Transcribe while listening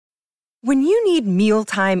When you need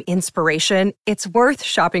mealtime inspiration, it's worth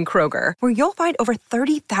shopping Kroger, where you'll find over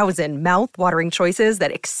 30,000 mouth-watering choices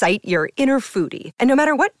that excite your inner foodie. And no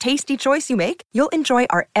matter what tasty choice you make, you'll enjoy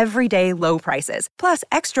our everyday low prices, plus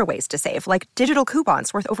extra ways to save, like digital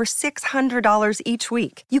coupons worth over $600 each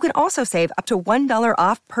week. You can also save up to $1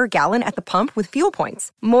 off per gallon at the pump with fuel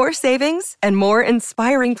points. More savings and more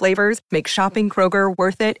inspiring flavors make shopping Kroger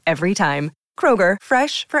worth it every time. Kroger,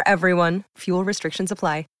 fresh for everyone. Fuel restrictions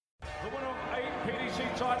apply. The winner of 8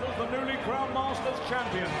 PDC titles, the newly crowned Masters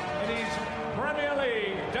champion in his Premier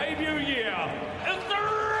League debut year, is the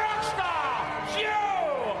Rockstar,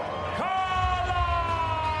 Joe Cullen!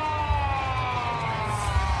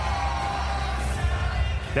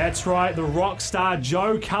 That's right, the Rockstar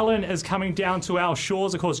Joe Cullen is coming down to our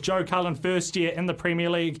shores. Of course, Joe Cullen, first year in the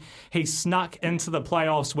Premier League. He snuck into the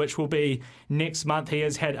playoffs, which will be next month. He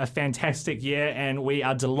has had a fantastic year, and we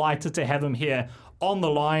are delighted to have him here on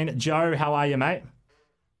the line. Joe, how are you, mate?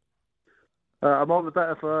 I'm all the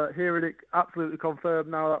better for hearing it absolutely confirmed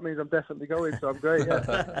now. That means I'm definitely going, so I'm great,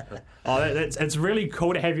 yeah. It's really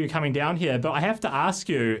cool to have you coming down here, but I have to ask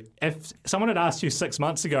you, if someone had asked you 6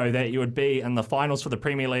 months ago that you would be in the finals for the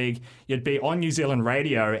Premier League, you'd be on New Zealand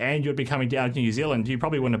radio, and you'd be coming down to New Zealand, you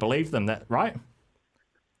probably wouldn't have believed them, that right?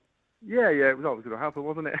 Yeah, it was always going to happen,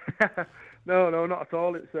 wasn't it? No, not at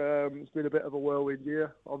all. It's been a bit of a whirlwind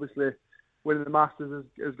year. Obviously, winning the Masters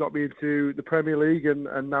has got me into the Premier League and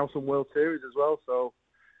now some World Series as well. So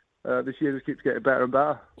this year just keeps getting better and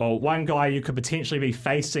better. Well, one guy you could potentially be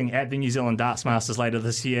facing at the New Zealand Darts Masters later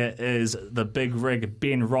this year is the big rig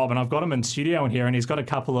Ben Robb, and I've got him in studio in here, and he's got a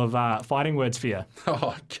couple of fighting words for you.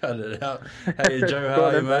 Oh, cut it out. Hey, Joe, how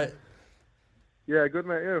are you, mate? Yeah, good,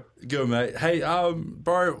 mate. You? Good, mate. Hey,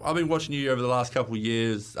 bro, I've been watching you over the last couple of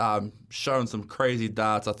years, showing some crazy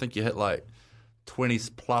darts. I think you hit like 20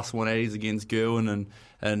 plus 180s against Gerwin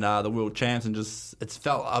and the world champs, and just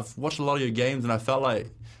I've watched a lot of your games, and I felt like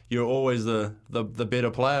you're always the better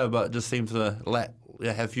player, but just seems to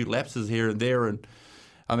have a few lapses here and there. And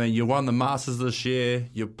I mean, you won the Masters this year.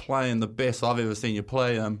 You're playing the best I've ever seen you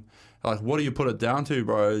play. Like, what do you put it down to,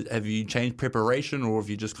 bro? Have you changed preparation, or have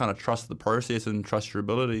you just kind of trust the process and trust your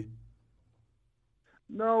ability?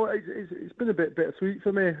 No, it's been a bit sweet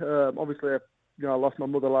for me. Obviously, I lost my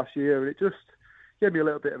mother last year, and it just gave me a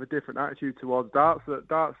little bit of a different attitude towards darts. That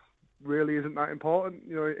darts really isn't that important,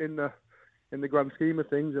 in the grand scheme of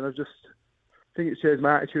things. And I just think it's changed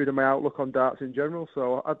my attitude and my outlook on darts in general.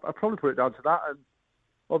 So I probably put it down to that. And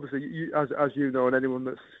obviously, as you know, and anyone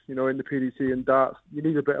that's in the PDC and darts, you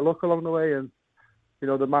need a bit of luck along the way. And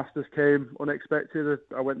the Masters came unexpected.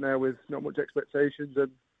 I went there with not much expectations,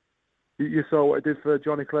 and you saw what it did for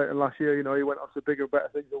Johnny Clayton last year. He went on to bigger and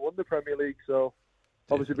better things and won the Premier League. So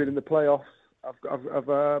obviously, being in the playoffs,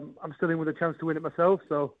 I'm still in with a chance to win it myself.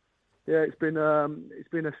 So yeah, it's been a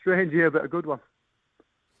strange year, but a good one.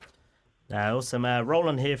 Awesome.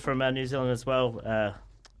 Roland here from New Zealand as well,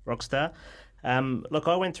 Rockstar. Look,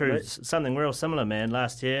 I went through something real similar, man,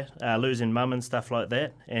 last year, losing mum and stuff like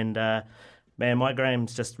that. And, man, my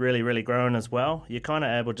game's just really, really growing as well. You're kind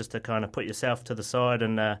of able just to kind of put yourself to the side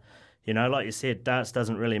and, like you said, darts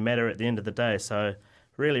doesn't really matter at the end of the day. So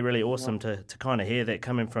really, really awesome to kind of hear that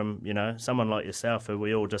coming from, someone like yourself who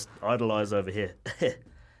we all just idolise over here.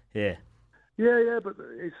 Yeah. Yeah, but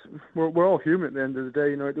we're all human at the end of the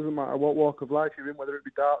day. It doesn't matter what walk of life you're in, whether it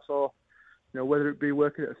be darts or whether it be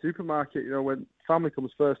working at a supermarket, when family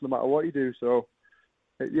comes first, no matter what you do. So,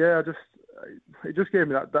 it just gave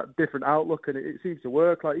me that different outlook, and it seems to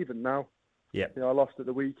work. Like even now, yeah. I lost at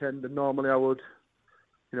the weekend, and normally I would,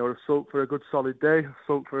 soak for a good solid day,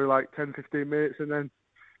 soak for like 10, 15 minutes, and then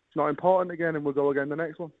it's not important again, and we'll go again the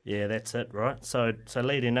next one. Yeah, that's it, right? So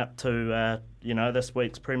leading up to this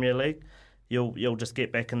week's Premier League, You'll just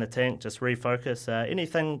get back in the tank, just refocus.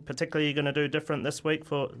 Anything particularly you're going to do different this week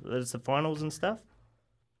for the finals and stuff?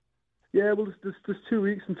 Yeah, well, there's 2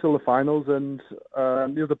 weeks until the finals, and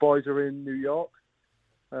the other boys are in New York.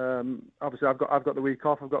 Obviously, I've got the week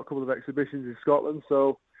off. I've got a couple of exhibitions in Scotland,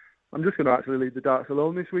 so I'm just going to actually leave the darts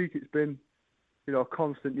alone this week. It's been, a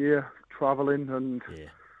constant year travelling, and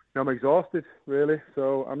I'm exhausted really.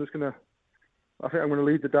 So I think I'm going to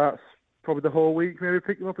leave the darts probably the whole week, maybe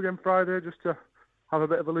pick them up again Friday just to have a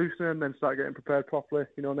bit of a loosener and then start getting prepared properly,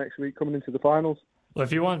 next week coming into the finals. Well,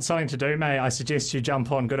 if you want something to do, mate, I suggest you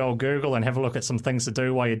jump on good old Google and have a look at some things to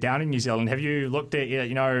do while you're down in New Zealand. Have you looked at,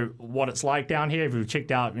 what it's like down here? Have you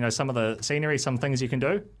checked out, some of the scenery, some things you can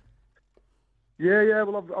do? Yeah.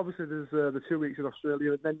 Well, obviously there's the 2 weeks in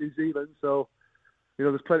Australia and then New Zealand, so,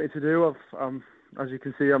 there's plenty to do. As you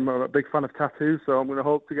can see, I'm a big fan of tattoos, so I'm going to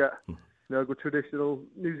hope to get a good traditional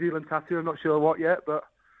New Zealand tattoo. I'm not sure what yet, but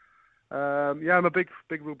Yeah, I'm a big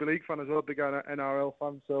rugby league fan as well, big NRL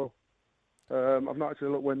fan. So I've not actually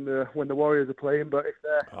looked when the Warriors are playing, but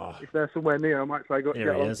if they're somewhere near, I might try to get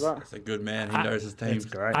along to that. That's a good man. He knows his team. That's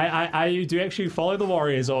great. Do you actually follow the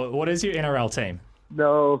Warriors, or what is your NRL team?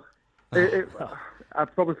 No,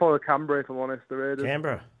 I'd probably follow Canberra if I'm honest. The Raiders.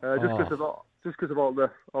 Canberra. Just because of all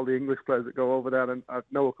the English players that go over there, and I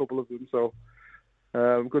know a couple of them. So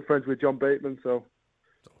I'm good friends with John Bateman, so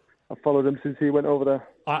I've followed him since he went over there.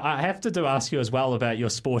 I have to ask you as well about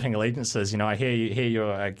your sporting allegiances. I hear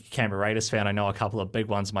you're a Canberra Raiders fan. I know a couple of big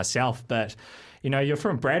ones myself, but you're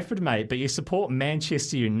from Bradford, mate, but you support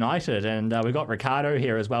Manchester United, and we've got Ricardo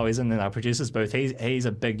here as well. He's in our producer's booth. He's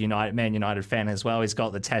a big Man United fan as well. He's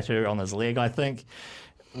got the tattoo on his leg, I think.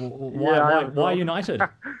 Why United?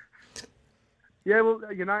 Yeah, well,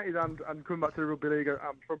 United and coming back to the rugby league,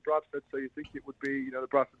 I'm from Bradford, so you think it would be the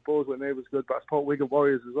Bradford Bulls when they was good, but I support Wigan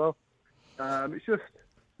Warriors as well. It's just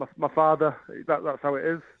my father. That's how it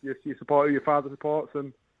is. You support who your father supports,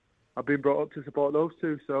 and I've been brought up to support those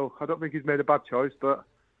two. So I don't think he's made a bad choice, but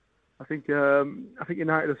I think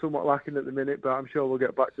United are somewhat lacking at the minute. But I'm sure we'll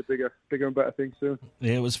get back to bigger and better things soon.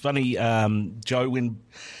 Yeah, it was funny, Joe, when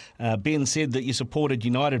Ben said that you supported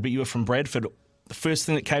United, but you were from Bradford. The first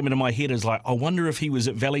thing that came into my head is I wonder if he was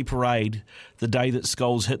at Valley Parade the day that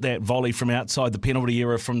Scholes hit that volley from outside the penalty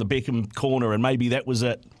area from the Beckham corner, and maybe that was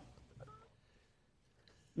it.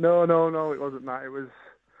 No, it wasn't that. It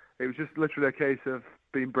was just literally a case of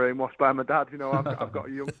being brainwashed by my dad. I've got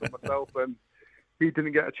a young son myself, and he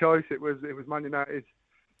didn't get a choice. It was Man United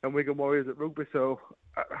and Wigan Warriors at rugby. So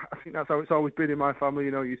I think that's how it's always been in my family.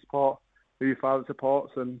 You support who your father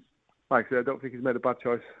supports, and like I said, I don't think he's made a bad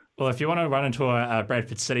choice. Well, if you want to run into a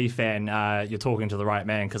Bradford City fan, you're talking to the right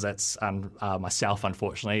man, because that's myself,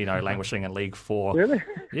 unfortunately, languishing in League 4. Really?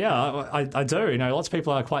 Yeah, I do. Lots of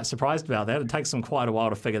people are quite surprised about that. It takes them quite a while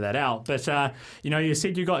to figure that out. But, you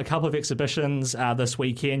said you got a couple of exhibitions this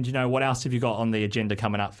weekend. What else have you got on the agenda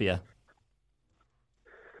coming up for you?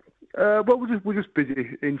 Well, we're just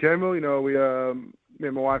busy in general. Me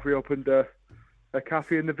and my wife reopened a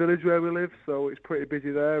cafe in the village where we live, so it's pretty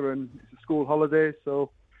busy there, and it's a school holiday,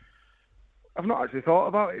 so I've not actually thought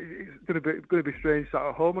about it. It's going to be strange sat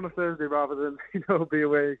at home on a Thursday rather than be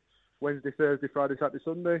away Wednesday, Thursday, Friday, Saturday,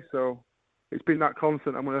 Sunday. So it's been that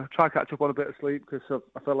constant. I'm going to try catch up on a bit of sleep because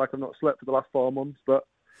I feel like I've not slept for the last 4 months. But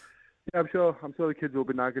yeah, I'm sure the kids will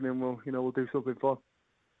be nagging and we'll do something fun.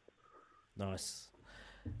 Nice.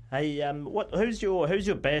 Hey, who's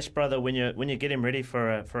your bash brother when you get him ready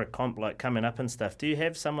for a comp like coming up and stuff? Do you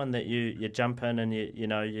have someone that you jump in and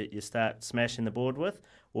you start smashing the board with,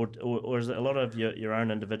 or is it a lot of your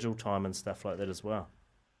own individual time and stuff like that as well?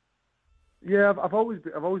 Yeah, I've always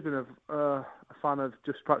been a fan of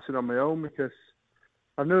just practicing on my own because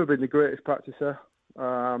I've never been the greatest practicer.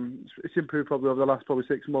 It's improved probably over the last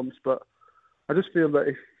 6 months, but I just feel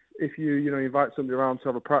that if you invite somebody around to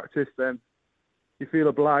have a practice, then you feel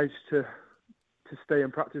obliged to stay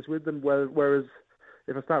and practice with them. Whereas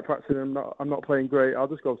if I start practicing and I'm not playing great, I'll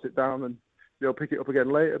just go sit down and pick it up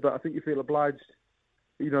again later. But I think you feel obliged,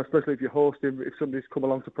 especially if you're hosting, if somebody's come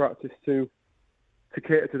along to practice to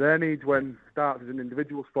cater to their needs when darts is an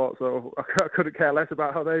individual sport. So I couldn't care less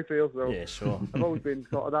about how they feel. So yeah, sure. I've always been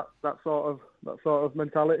sort of that sort of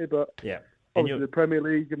mentality. But yeah, obviously the Premier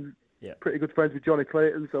League, and pretty good friends with Johnny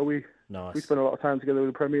Clayton, so we spend a lot of time together in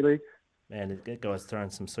the Premier League. Man, that guy's throwing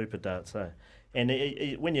some super darts, eh? And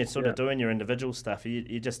when you're sort of doing your individual stuff,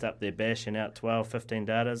 you're just up there bashing out 12, 15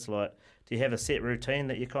 darters. Like, do you have a set routine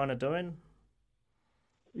that you're kind of doing?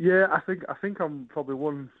 Yeah, I think I'm probably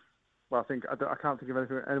one. Well, I can't think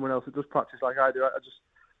of anyone else that does practice like I do.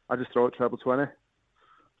 I just throw it treble 20.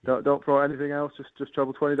 Don't throw anything else. Just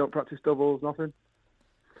treble 20. Don't practice doubles. Nothing.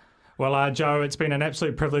 Well, Joe, it's been an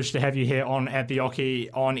absolute privilege to have you here on At the Oche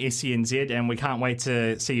on SENZ, and we can't wait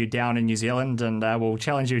to see you down in New Zealand, and we'll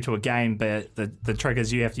challenge you to a game, but the trick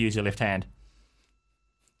is you have to use your left hand.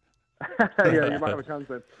 Yeah, you might have a chance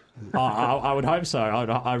then. I would hope so.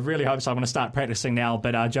 I really hope so. I'm going to start practicing now.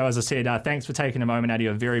 But Joe, as I said, thanks for taking a moment out of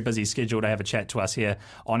your very busy schedule to have a chat to us here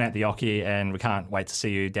on At the Oche, and we can't wait to see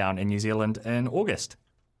you down in New Zealand in August.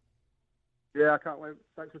 Yeah, I can't wait.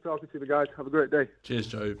 Thanks for talking to me, guys. Have a great day. Cheers,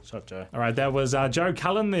 Joe. What's up, Joe? All right, that was Joe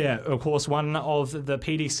Cullen there, of course, one of the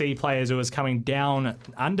PDC players who is coming down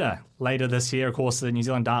under later this year. Of course, the New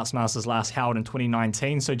Zealand Darts Masters last held in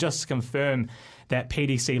 2019. So just to confirm that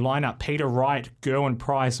PDC lineup, Peter Wright, Gerwyn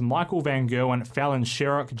Price, Michael Van Gerwen, Fallon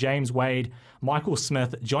Sherrock, James Wade, Michael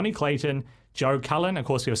Smith, Johnny Clayton, Joe Cullen. Of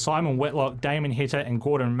course, we have Simon Whitlock, Damon Heta, and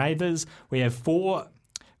Gordon Mathers. We have 4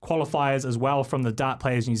 qualifiers as well from the Dart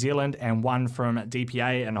Players New Zealand and 1 from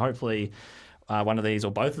DPA, and hopefully one of these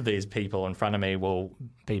or both of these people in front of me will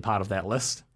be part of that list.